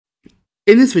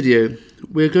In this video,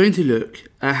 we're going to look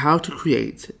at how to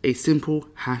create a simple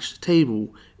hash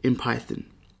table in Python.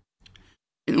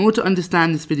 In order to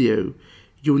understand this video,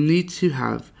 you'll need to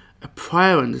have a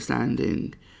prior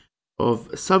understanding of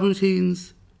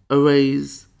subroutines,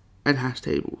 arrays, and hash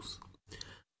tables.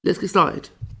 Let's get started.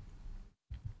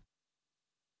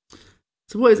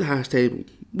 So what is a hash table?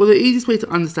 Well, the easiest way to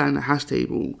understand a hash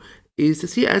table is to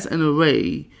see it as an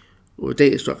array or a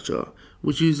data structure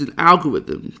which uses an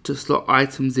algorithm to slot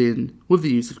items in with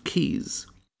the use of keys.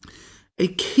 A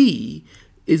key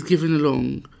is given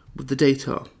along with the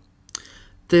data.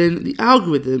 Then the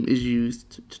algorithm is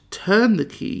used to turn the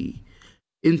key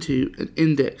into an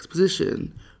index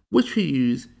position, which we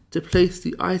use to place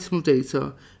the item of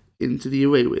data into the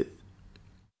array with.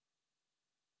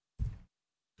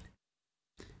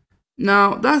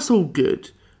 Now, that's all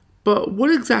good, but what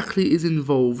exactly is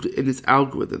involved in this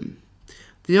algorithm?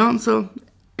 The answer,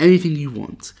 anything you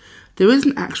want. There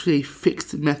isn't actually a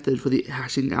fixed method for the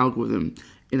hashing algorithm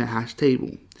in a hash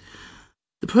table.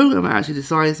 The programmer actually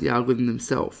decides the algorithm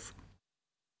themselves.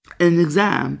 In an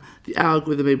exam, the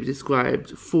algorithm may be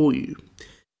described for you.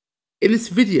 In this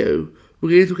video, we're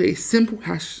going to look at a simple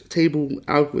hash table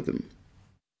algorithm.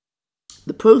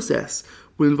 The process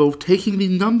will involve taking the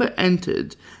number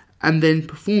entered and then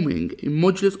performing a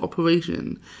modulus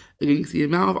operation against the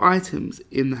amount of items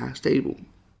in the hash table.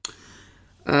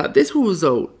 This will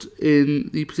result in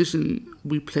the position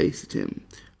we place it in.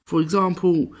 For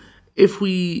example, if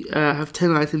we have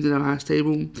 10 items in our hash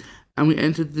table and we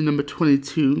entered the number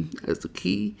 22 as the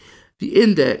key, the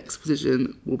index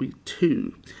position will be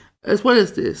 2. As well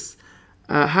as this,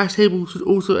 hash table should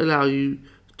also allow you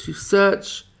to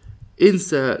search,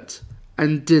 insert,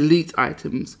 and delete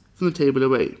items from the table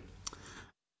array.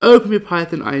 Open your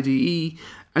Python IDE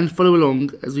and follow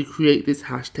along as we create this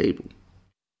hash table.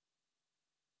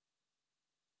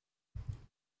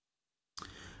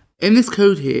 In this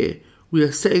code here, we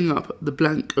are setting up the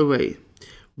blank array,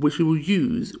 which we will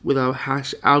use with our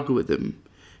hash algorithm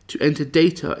to enter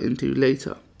data into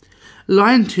later.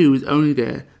 Line 2 is only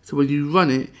there, so when you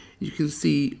run it, you can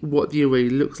see what the array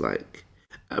looks like.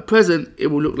 At present, it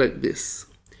will look like this.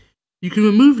 You can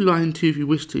remove line 2 if you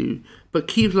wish to, but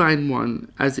keep line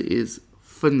 1 as it is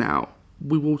for now.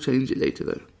 We will change it later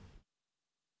though.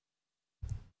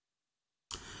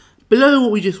 Below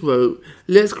what we just wrote,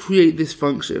 let's create this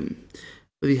function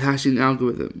for the hashing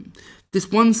algorithm. This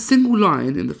one single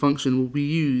line in the function will be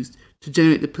used to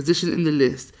generate the position in the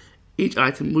list each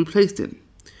item will be placed in.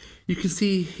 You can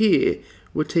see here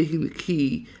we're taking the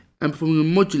key and performing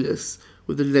a modulus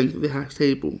with the length of the hash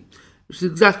table, which is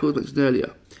exactly what I mentioned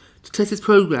earlier. To test this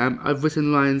program, I've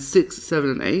written lines 6, 7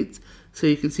 and 8 so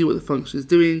you can see what the function is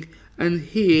doing, and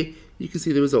here you can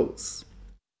see the results.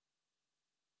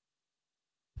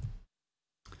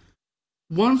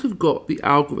 Once we've got the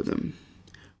algorithm,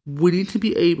 we need to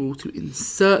be able to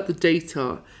insert the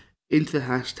data into the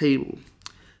hash table.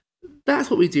 That's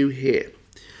what we do here.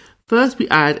 First, we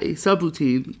add a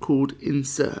subroutine called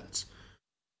insert.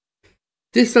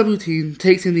 This subroutine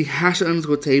takes in the hash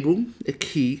underscore table, a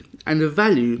key, and a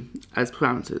value as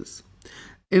parameters.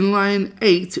 In line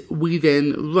 8, we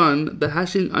then run the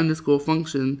hashing underscore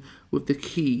function with the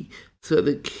key so that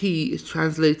the key is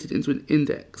translated into an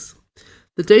index.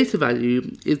 The data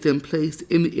value is then placed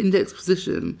in the index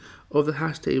position of the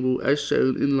hash table as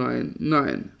shown in line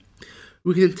 9.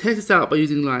 We can then test this out by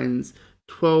using lines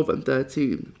 12 and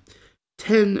 13.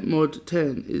 10 mod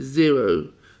 10 is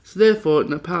 0, so therefore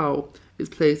Nepal is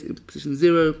placed in position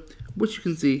 0, which you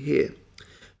can see here.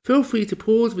 Feel free to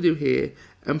pause the video here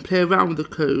and play around with the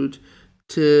code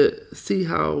to see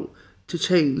how to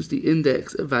change the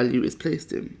index a value is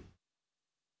placed in.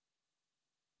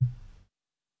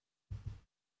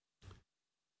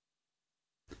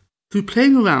 Through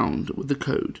playing around with the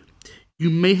code, you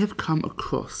may have come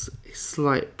across a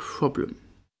slight problem.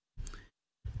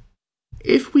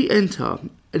 If we enter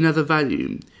another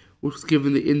value, which is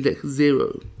given the index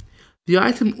 0, the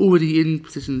item already in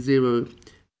position 0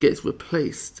 gets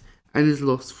replaced and is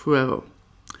lost forever.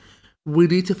 We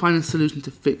need to find a solution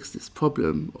to fix this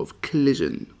problem of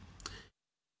collision.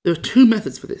 There are two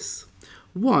methods for this.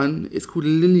 One is called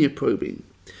linear probing.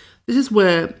 This is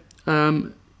where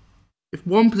if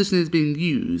one position is being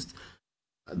used,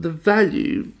 the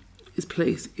value is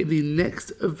placed in the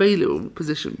next available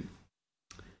position.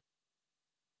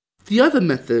 The other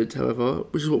method, however,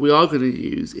 which is what we are going to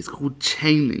use, is called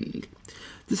chaining.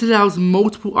 This allows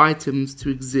multiple items to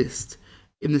exist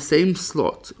in the same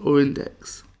slot or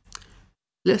index.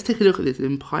 Let's take a look at this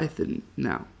in Python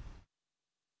now.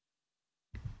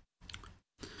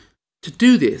 To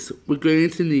do this, we're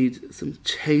going to need some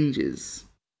changes.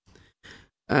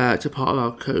 to part of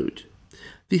our code.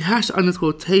 The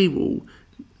 #_table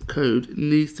code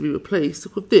needs to be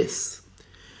replaced with this.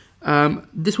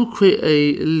 This will create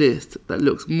a list that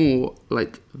looks more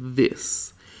like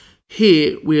this.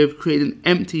 Here we have created an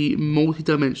empty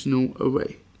multi-dimensional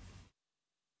array.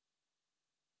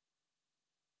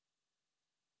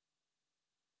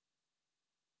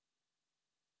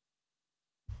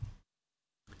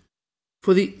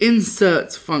 For the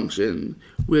insert function,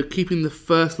 we're keeping the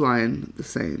first line the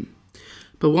same.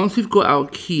 But once we've got our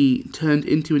key turned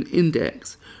into an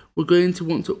index, we're going to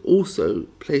want to also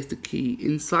place the key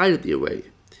inside of the array.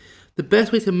 The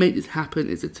best way to make this happen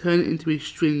is to turn it into a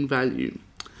string value.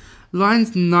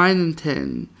 Lines 9 and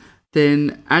 10,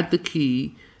 then add the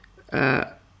key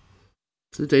to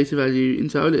the data value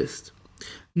into our list.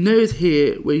 Notice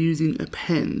here we're using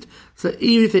append, so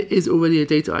even if there is already a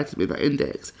data item in that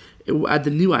index, it will add the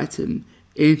new item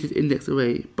into the index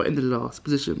array, but in the last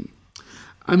position.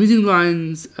 I'm using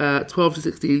lines 12 to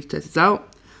 16 to test this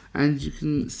out, and you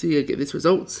can see I get this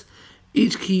result.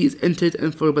 Each key is entered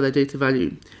and followed by their data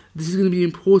value. This is going to be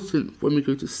important when we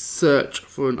go to search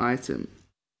for an item.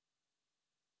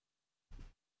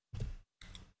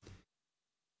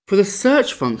 For the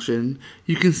search function,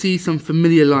 you can see some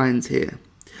familiar lines here.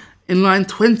 In line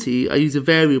 20, I use a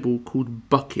variable called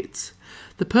bucket.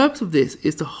 The purpose of this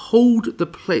is to hold the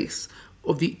place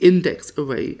of the index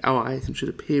array our item should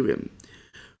appear in.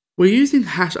 We're using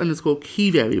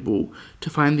 #_key variable to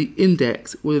find the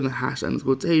index within the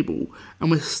 #_table,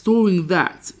 and we're storing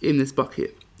that in this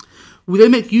bucket. We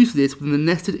then make use of this within the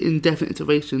nested indefinite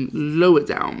iteration lower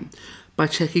down by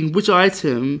checking which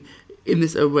item in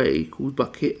this array called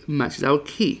bucket matches our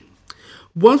key.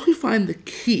 Once we find the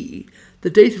key, the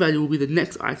data value will be the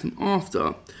next item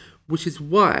after, which is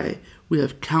why we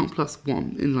have count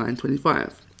 +1 in line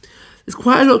 25. There's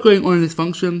quite a lot going on in this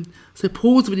function, so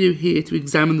pause the video here to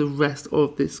examine the rest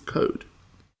of this code.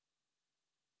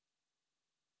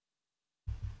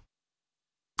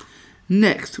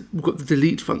 Next, we've got the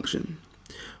delete function.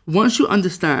 Once you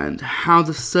understand how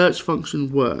the search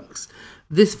function works,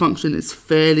 this function is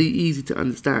fairly easy to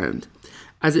understand,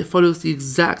 as it follows the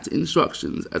exact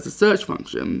instructions as the search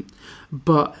function,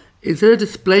 but instead of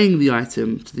displaying the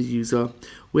item to the user,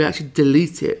 we actually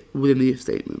delete it within the if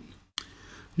statement.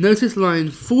 Notice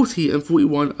line 40 and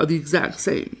 41 are the exact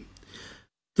same.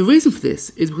 The reason for this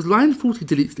is because line 40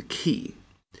 deletes the key.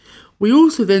 We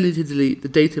also then need to delete the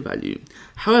data value.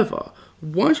 However,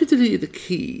 once you delete the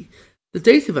key, the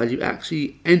data value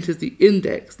actually enters the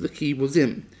index the key was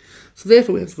in. So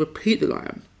therefore we have to repeat the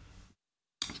line.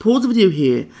 Pause the video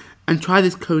here and try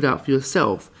this code out for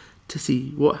yourself to see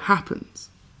what happens.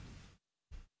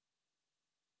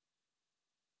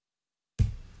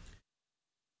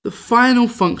 The final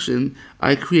function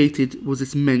I created was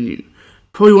this menu,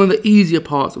 probably one of the easier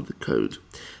parts of the code.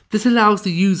 This allows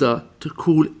the user to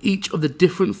call each of the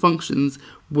different functions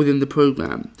within the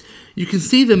program. You can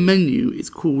see the menu is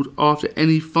called after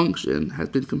any function has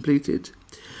been completed.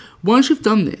 Once you've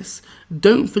done this,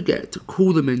 don't forget to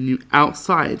call the menu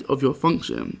outside of your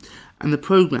function, and the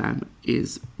program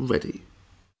is ready.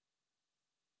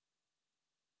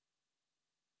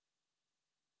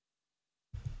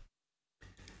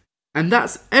 And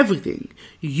that's everything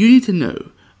you need to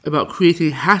know about creating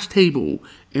a hash table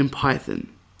in Python.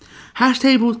 Hash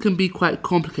tables can be quite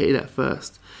complicated at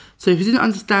first, so if you didn't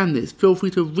understand this, feel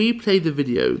free to replay the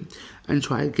video and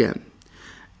try again.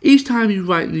 Each time you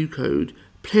write new code,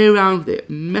 play around with it,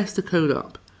 mess the code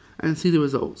up, and see the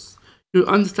results. You'll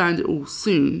understand it all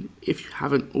soon if you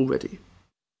haven't already.